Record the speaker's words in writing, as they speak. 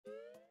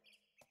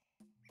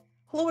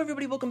Hello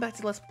everybody, welcome back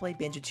to Let's Play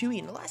Banjo Tooie.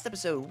 In the last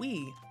episode,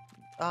 we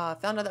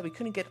found out that we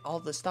couldn't get all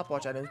the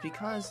stopwatch items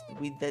because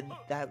we did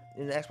that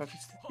in the Xbox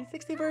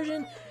 360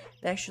 version.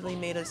 They actually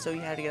made it so you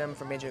had to get them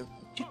from Banjo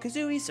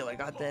Kazooie, so I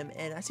got them,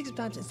 and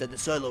Isneaksometimes instead of the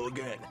solo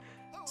again.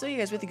 So you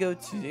guys, we have to go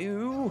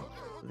to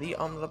the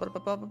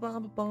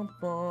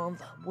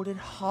Wooded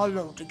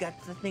Hollow to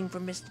get the thing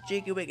from Mr.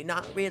 Jiggy Wiggy.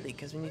 Not really,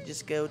 because we need to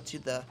just go to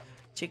the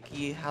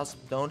Chicky house.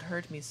 Don't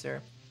hurt me,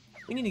 sir.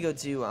 We need to go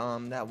to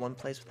that one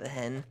place with the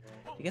hen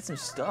to get some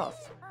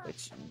stuff,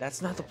 which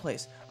that's not the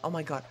place. Oh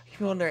my god,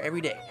 people in there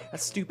every day.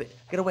 That's stupid.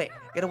 Get away,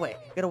 get away,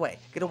 get away,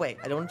 get away.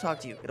 I don't want to talk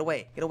to you. Get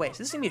away, get away. So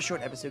this is gonna be a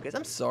short episode, guys.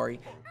 I'm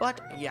sorry,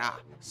 but yeah.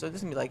 So this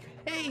is gonna be like,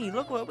 hey,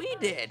 look what we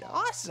did.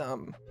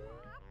 Awesome.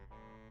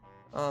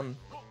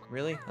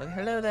 Really? Like,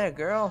 hello there,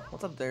 girl.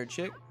 What's up there,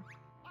 chick?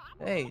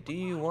 Hey, do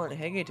you want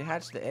Heggy to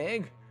hatch the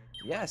egg?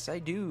 Yes, I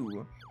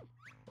do.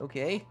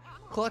 Okay.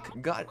 Cluck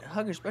got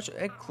Hugger special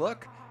egg.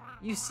 Cluck.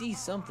 You see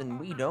something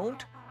we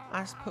don't?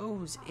 I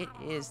suppose it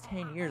is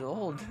 10 years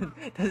old.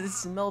 Does it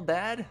smell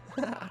bad?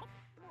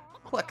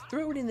 Cluck,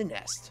 throw it in the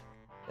nest.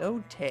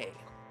 Okay.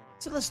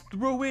 So let's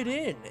throw it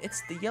in.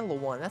 It's the yellow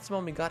one. That's the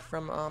one we got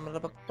from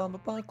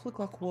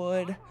Cluck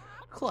Wood.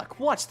 Cluck,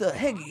 watch the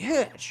Heggy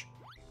hatch.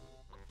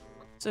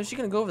 So she's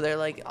gonna go over there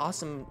like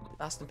Austin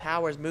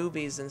Powers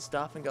movies and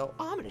stuff and go,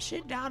 I'm gonna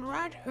sit down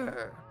right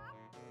here.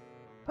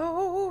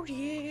 Oh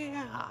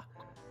yeah.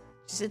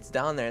 She sits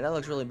down there. That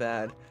looks really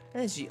bad.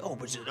 And then she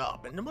opens it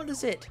up. And what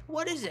is it?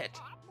 What is it?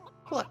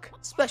 Cluck.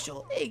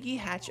 Special Eggy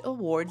Hatch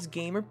Awards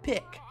Gamer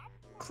Pick.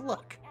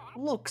 Cluck.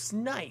 Looks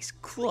nice.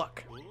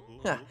 Cluck.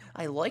 Huh,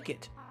 I like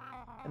it.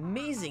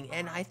 Amazing.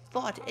 And I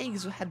thought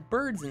eggs had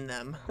birds in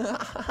them.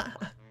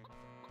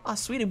 Oh,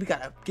 sweetie, we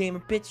got a gamer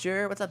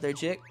picture. What's up there,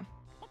 chick?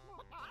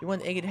 You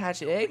want Eggy to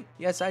hatch an egg?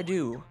 Yes, I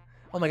do.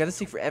 Oh my god, this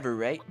takes forever,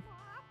 right?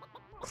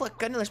 Cluck,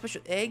 got another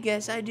special egg?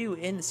 Yes, I do.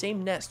 In the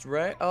same nest,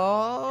 right?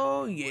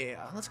 Oh,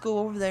 yeah. Let's go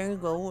over there and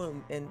go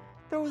and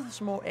throw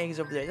some more eggs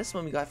over there. This is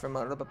one we got from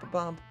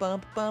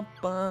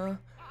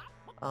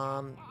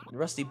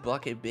Rusty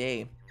Bucket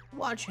Bay.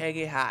 Watch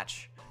Heggy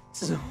hatch.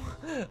 So,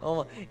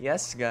 oh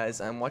yes,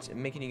 guys, I'm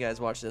making you guys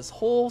watch this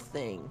whole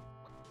thing.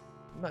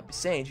 You might be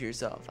saying to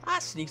yourself, I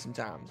sneak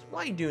sometimes.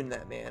 Why are you doing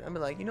that, man? I'm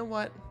like, you know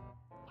what?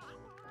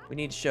 We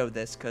need to show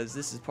this because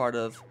this is part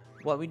of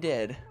what we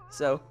did.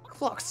 So,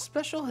 Cluck,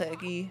 special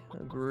Heggy.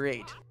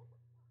 Great.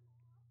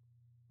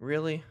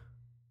 Really?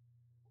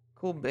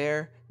 Cool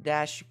bear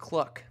dash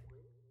Cluck.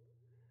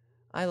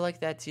 I like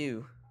that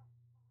too.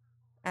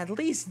 At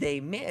least they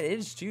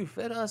managed to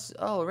fit us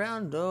all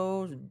around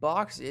those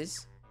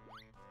boxes.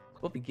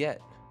 What we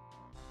get?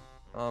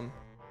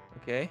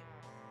 Okay.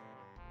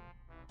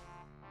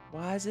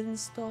 Why is it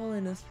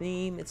installing a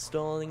theme? It's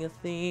stalling a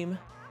theme.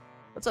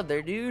 What's up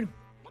there, dude?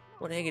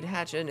 Want Heggy to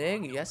hatch an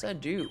egg? Yes, I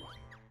do.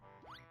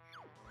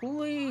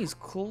 Please,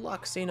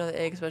 Cluck, say another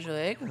egg, special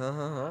egg.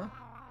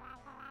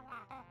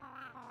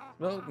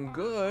 Smelling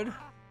good.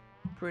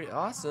 Pretty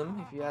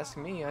awesome, if you ask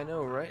me. I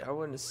know, right? I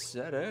wouldn't have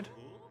said it.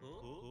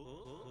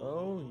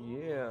 Oh,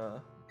 yeah.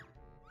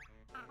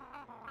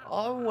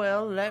 Oh,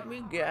 well, let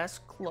me guess.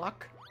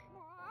 Cluck.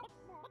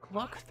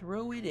 Cluck,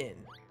 throw it in.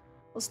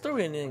 Let's throw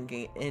it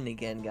in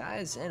again,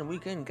 guys, and we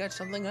can get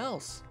something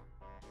else.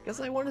 Guess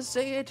I want to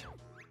say it.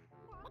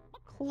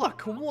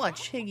 Cluck,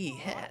 watch Heggy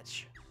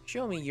hatch.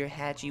 Show me your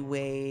hatchy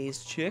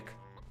ways, chick.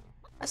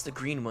 That's the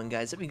green one,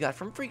 guys, that we got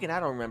from freaking I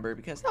don't remember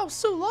because that was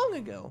so long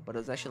ago. But it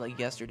was actually like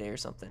yesterday or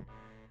something.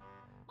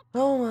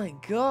 Oh my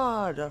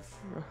god.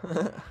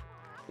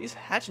 He's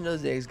hatching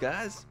those eggs,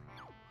 guys.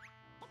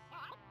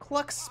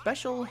 Cluck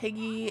special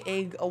Heggy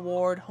Egg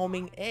Award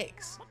homing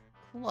eggs.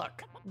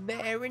 Cluck.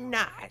 Very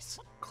nice.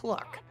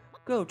 Cluck.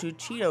 Go to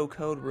Cheeto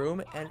Code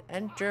Room and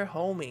enter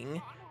homing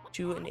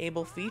to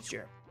enable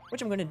feature.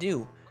 Which I'm going to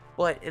do.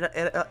 But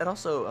it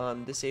also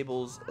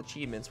disables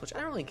achievements, which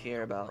I don't really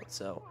care about,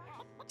 so.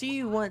 Do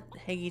you want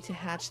Heggy to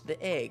hatch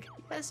the egg?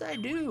 Yes, I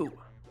do.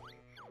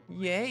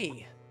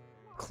 Yay.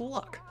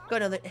 Cluck.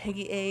 Got another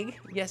Heggy egg?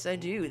 Yes, I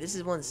do. This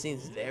is one that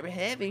seems very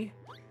heavy.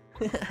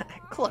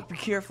 Cluck, be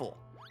careful.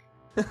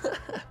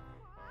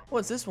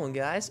 What's this one,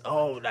 guys?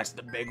 Oh, that's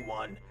the big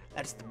one.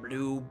 That's the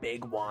blue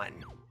big one.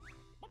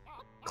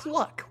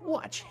 Cluck,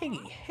 watch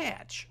Heggy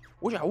hatch.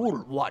 Which I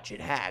wouldn't watch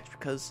it hatch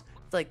because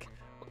it's like,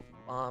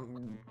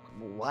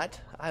 what?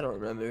 I don't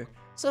remember.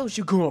 So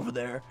you go over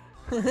there.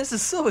 This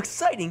is so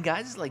exciting,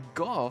 guys. It's like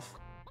golf.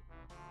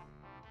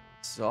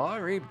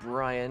 Sorry,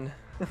 Brian.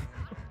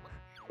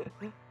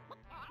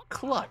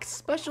 Cluck,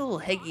 special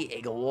Heggy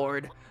Egg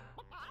Award.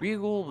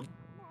 Regal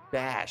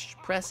Bash.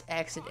 Press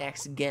X and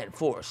X again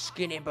for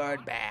Skinny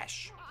Bird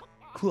Bash.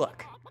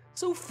 Cluck.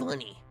 So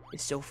funny.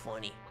 It's so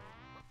funny.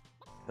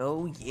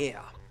 Oh,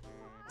 yeah.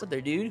 What's up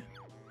there, dude?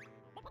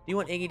 Do you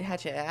want Eggy to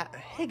hatch a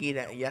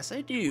Heggy? Yes,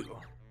 I do.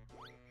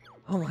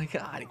 Oh my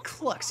god,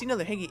 Cluck, see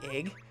another Heggy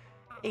egg.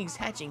 Eggs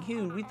hatching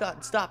huge. We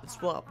thought stop and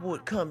swap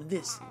would come to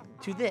this.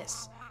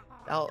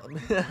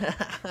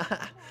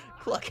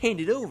 Cluck,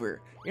 hand it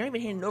over. You're not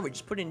even handing it over,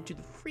 just put it into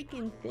the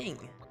freaking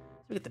thing.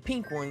 Look at the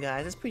pink one,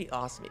 guys. That's pretty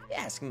awesome. If you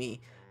ask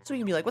me, So we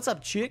can be like, what's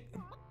up, chick?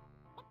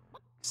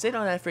 Sit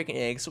on that freaking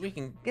egg so we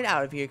can get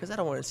out of here, because I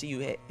don't want to see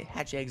you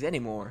hatch eggs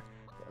anymore.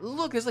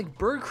 Look, there's like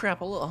bird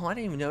crap all over. Oh, I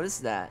didn't even notice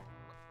that.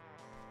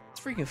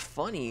 It's freaking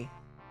funny.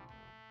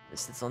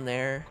 This sits on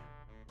there.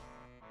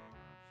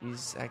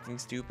 She's acting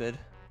stupid.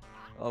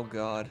 Oh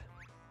god.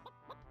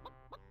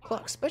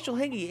 Cluck, special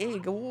Heggy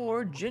Egg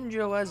Award,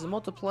 Jinjo as a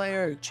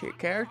multiplayer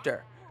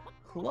character.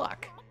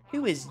 Cluck,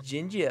 who is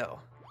Jinjo?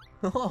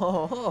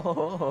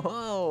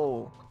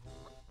 Oh,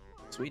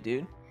 sweet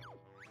dude.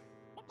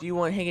 Do you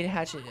want Heggy to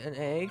hatch an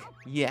egg?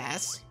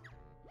 Yes.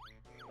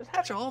 Just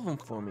hatch all of them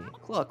for me.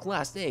 Cluck,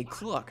 last egg,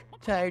 cluck.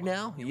 Tired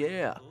now?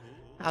 Yeah.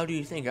 How do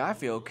you think I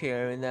feel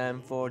carrying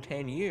them for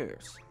 10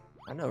 years?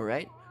 I know,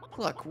 right?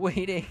 Cluck,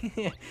 waiting.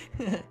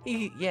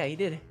 he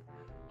did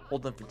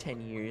hold them for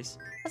 10 years.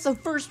 That's the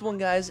first one,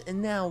 guys,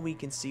 and now we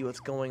can see what's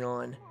going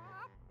on.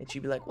 And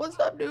she'd be like, what's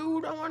up,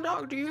 dude? I want to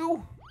talk to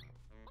you.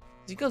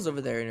 She goes over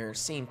there in her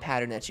same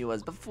pattern that she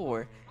was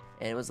before,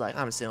 and it was like,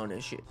 I'm selling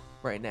this shit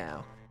right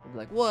now. I'd be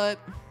like, what?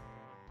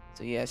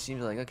 So yeah, she'd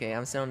be like, okay,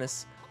 I'm selling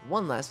this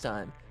one last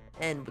time.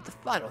 And with the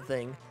final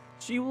thing,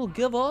 she will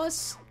give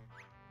us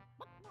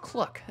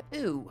Cluck.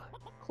 Ooh,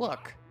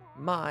 Cluck.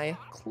 My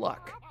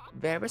Cluck.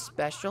 Very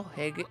special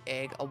Heggy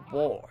Egg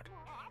Award.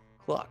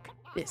 Cluck.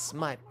 This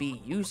might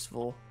be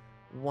useful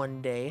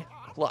one day.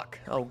 Cluck.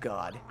 Oh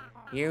god.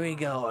 Here we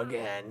go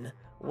again.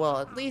 Well,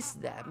 at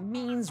least that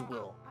means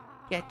we'll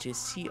get to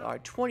see our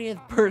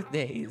 20th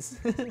birthdays.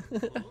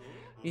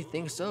 You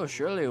think so?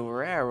 Surely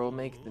Rare will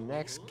make the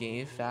next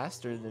game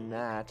faster than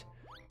that.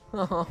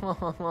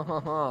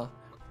 Oh,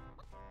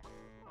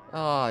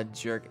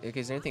 jerk. Okay,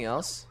 is there anything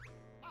else?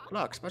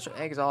 Look, special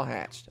eggs all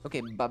hatched.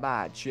 Okay,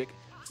 bye-bye, chick.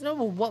 So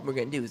now what we're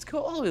gonna do is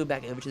go all the way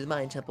back over to the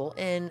mine temple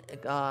and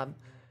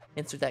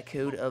insert that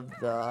code of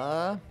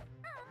the...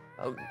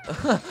 Oh.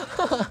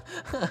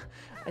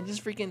 I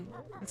just freaking...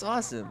 That's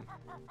awesome.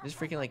 I just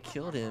freaking, like,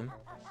 killed him.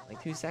 Like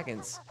 2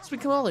 seconds. So we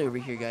come all the way over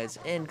here, guys,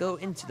 and go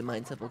into the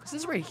mine temple, because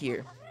it's right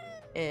here.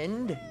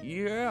 And,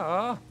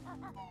 yeah.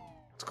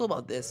 What's cool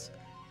about this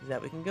is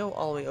that we can go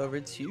all the way over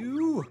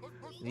to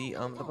the,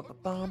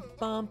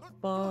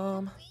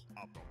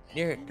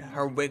 near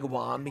her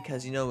wigwam,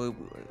 because, you know,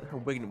 her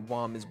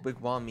wigwam is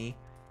wigwammy.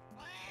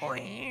 Oh,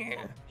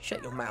 yeah.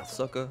 Shut your mouth,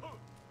 sucker.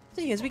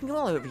 So, yes, we can come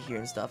all over here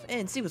and stuff,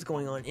 and see what's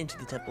going on into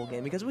the temple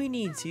again, because we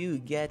need to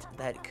get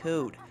that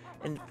code.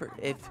 And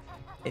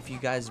if you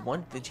guys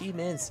want the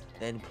achievements,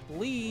 then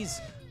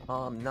please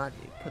not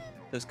put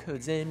those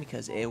codes in,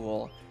 because it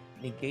will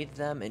negate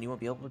them and you won't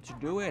be able to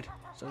do it.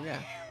 So yeah,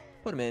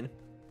 put them in.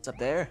 It's up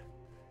there.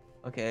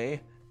 Okay.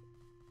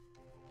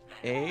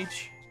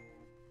 H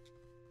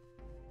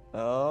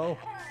O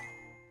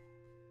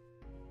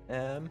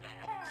M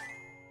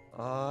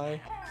I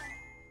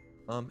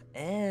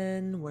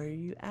N. Where are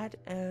you at,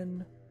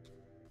 N?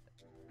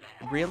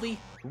 Really?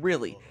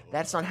 Really?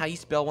 That's not how you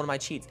spell one of my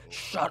cheats.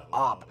 Shut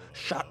up.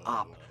 Shut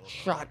up.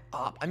 Shut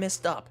up. I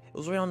messed up. It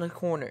was right on the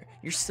corner.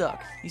 You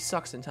suck. You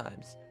suck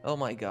sometimes. Oh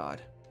my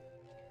god.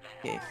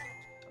 Okay.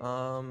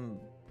 Bam.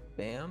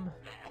 Bam.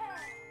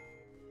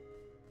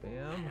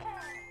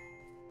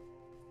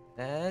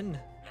 And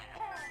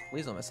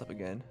please don't mess up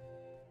again.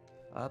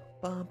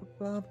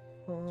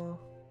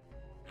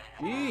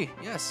 Gee,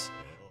 yes.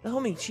 The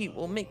homing cheat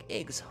will make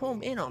eggs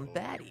home in on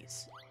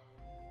baddies.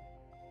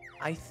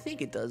 I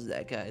think it does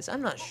that, guys.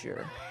 I'm not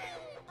sure.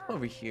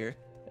 Over here,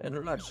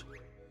 and let's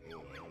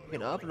we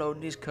can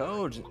upload these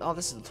codes. Oh,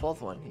 this is the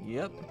 12th one.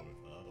 Yep.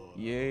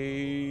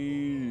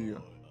 Yay.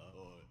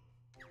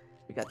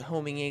 We got the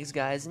homing eggs,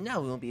 guys. And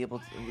now we will be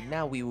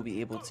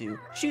able to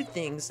shoot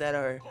things that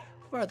are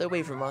farther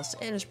away from us,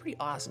 and it's pretty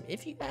awesome,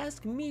 if you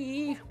ask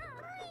me.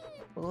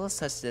 Well, let's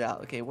test it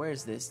out. Okay,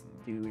 where's this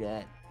dude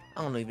at?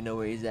 I don't even know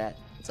where he's at.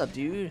 What's up,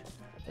 dude?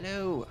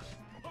 Hello.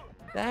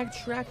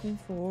 Backtracking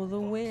for the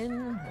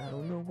win. I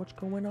don't know what's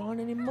going on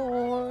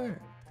anymore.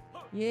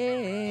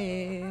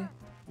 Yeah.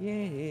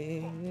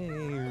 Yeah.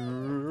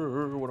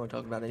 What am I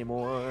talking about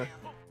anymore?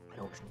 I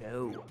don't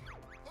know.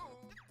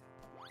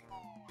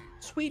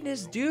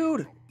 Sweetness,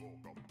 dude.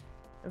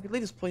 I could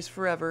leave this place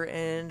forever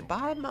and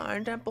bye,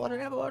 mine temple. I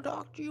never want to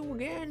talk to you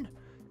again.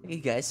 Okay,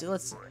 guys. So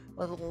let's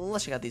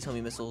check out these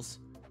homing missiles.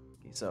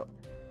 Okay, so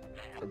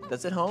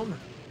does it home?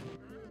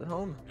 Is it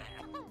home?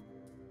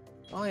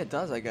 Oh, yeah, it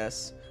does, I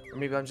guess. Or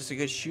maybe I'm just a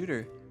good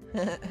shooter.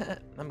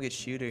 I'm a good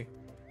shooter.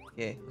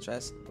 Okay, let's try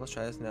this. Let's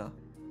try this now.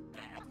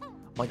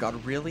 Oh my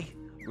god, really?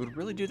 You would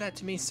really do that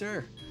to me,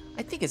 sir?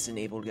 I think it's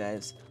enabled,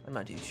 guys. I'm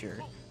not too sure.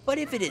 But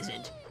if it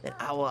isn't, then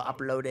I will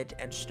upload it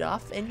and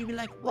stuff, and you'll be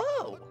like,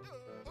 whoa!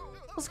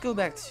 Let's go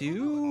back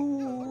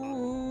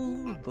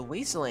to the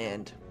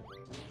wasteland.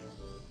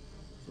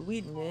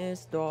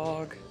 Sweetness,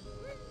 dog.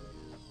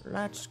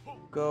 Let's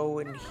go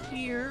in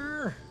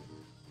here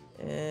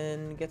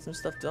and get some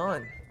stuff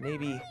done.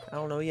 Maybe. I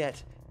don't know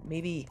yet.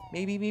 Maybe.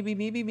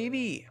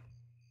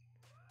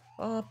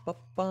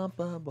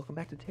 Welcome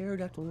back to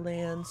Pterodactyl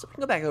Land. So we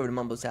can go back over to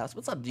Mumbo's house.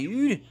 What's up,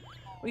 dude?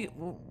 We're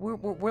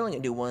only gonna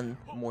do one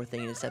more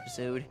thing in this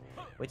episode,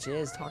 which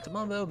is talk to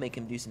Mumbo, make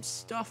him do some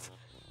stuff,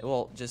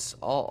 well, just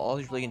all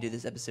he's really gonna do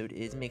this episode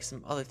is make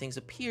some other things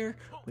appear,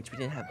 which we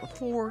didn't have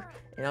before,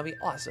 and that'll be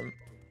awesome.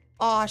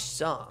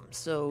 Awesome.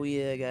 So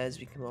yeah, guys,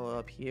 we can go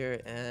up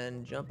here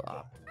and jump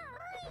up.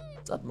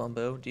 What's up,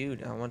 Mumbo?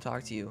 Dude, I want to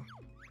talk to you.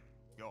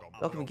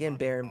 Welcome again,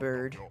 Baron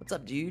Bird. What's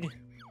up, dude?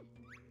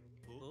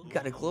 You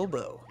got a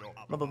Globo.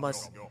 Mumbo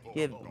must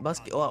give,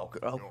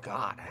 oh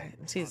God. I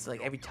say it's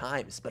like every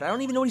time, but I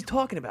don't even know what he's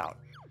talking about.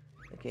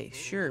 Okay,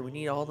 sure, we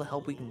need all the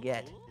help we can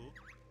get.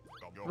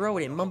 Throw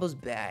it in Mumbo's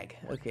bag.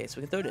 Okay, so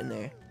we can throw it in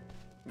there.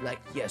 Be like,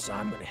 yes,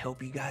 I'm gonna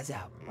help you guys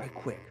out right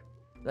quick.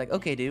 Like,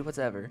 okay, dude,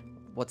 whatever.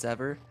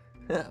 Whatever.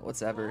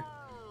 Whatever.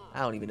 I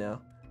don't even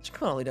know. Just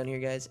come all the way down here,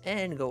 guys,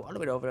 and go all the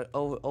way over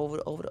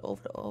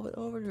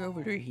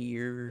to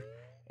here,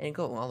 and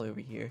go all the way over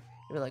here.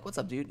 And be like, what's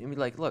up, dude? And be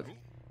like, look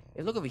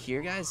over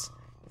here, guys.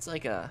 It's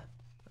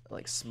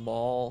like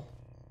small,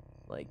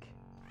 like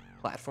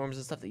platforms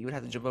and stuff that you would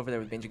have to jump over there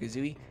with Banjo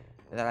Kazooie,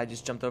 that I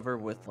just jumped over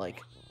with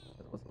like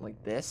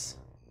this.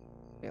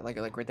 Yeah, like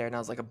right there, and I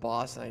was like a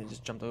boss, and I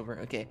just jumped over.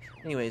 Okay.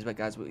 Anyways, but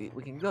guys, we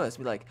can go. Let's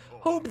be like,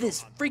 hope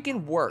this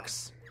freaking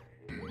works.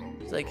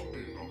 It's like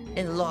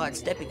enlarged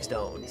stepping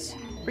stones.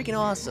 Freaking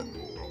awesome.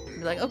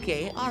 Be like,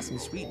 okay, awesome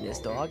sweetness,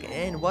 dog.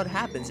 And what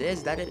happens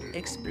is that it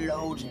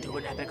explodes into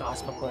an epic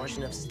awesome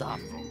proportion of stuff,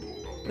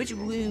 which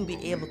we'll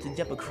be able to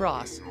jump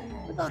across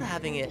without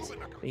having it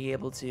be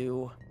able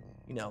to,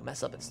 you know,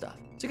 mess up and stuff.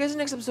 So guys, in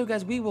the next episode,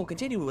 guys, we will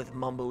continue with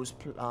Mumbo's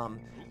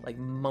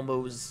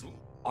Mumbo's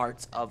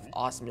arts of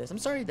awesomeness. I'm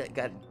sorry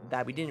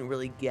that we didn't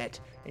really get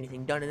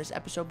anything done in this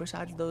episode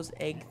besides those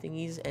egg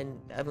thingies and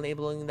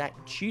enabling that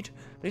cheat.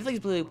 But if you like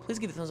this video, please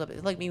give it a thumbs up. If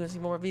you like me, want to see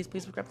more of these,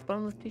 please subscribe to the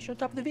bottom of the notification on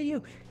top of the video.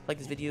 If you like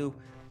this video,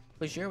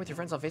 please share it with your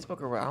friends on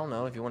Facebook, or I don't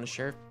know, if you want to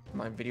share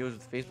my videos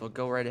with Facebook,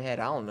 go right ahead.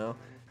 I don't know.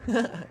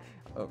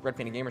 Red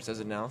Painted Gamer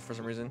says it now for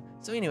some reason.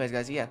 So anyways,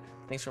 guys, yeah,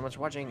 thanks so much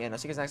for watching, and I'll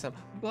see you guys next time.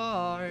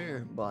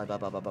 Bye. Bye. Bye.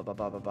 Bye. Bye.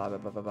 Bye. Bye. Bye.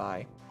 Bye.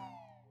 Bye.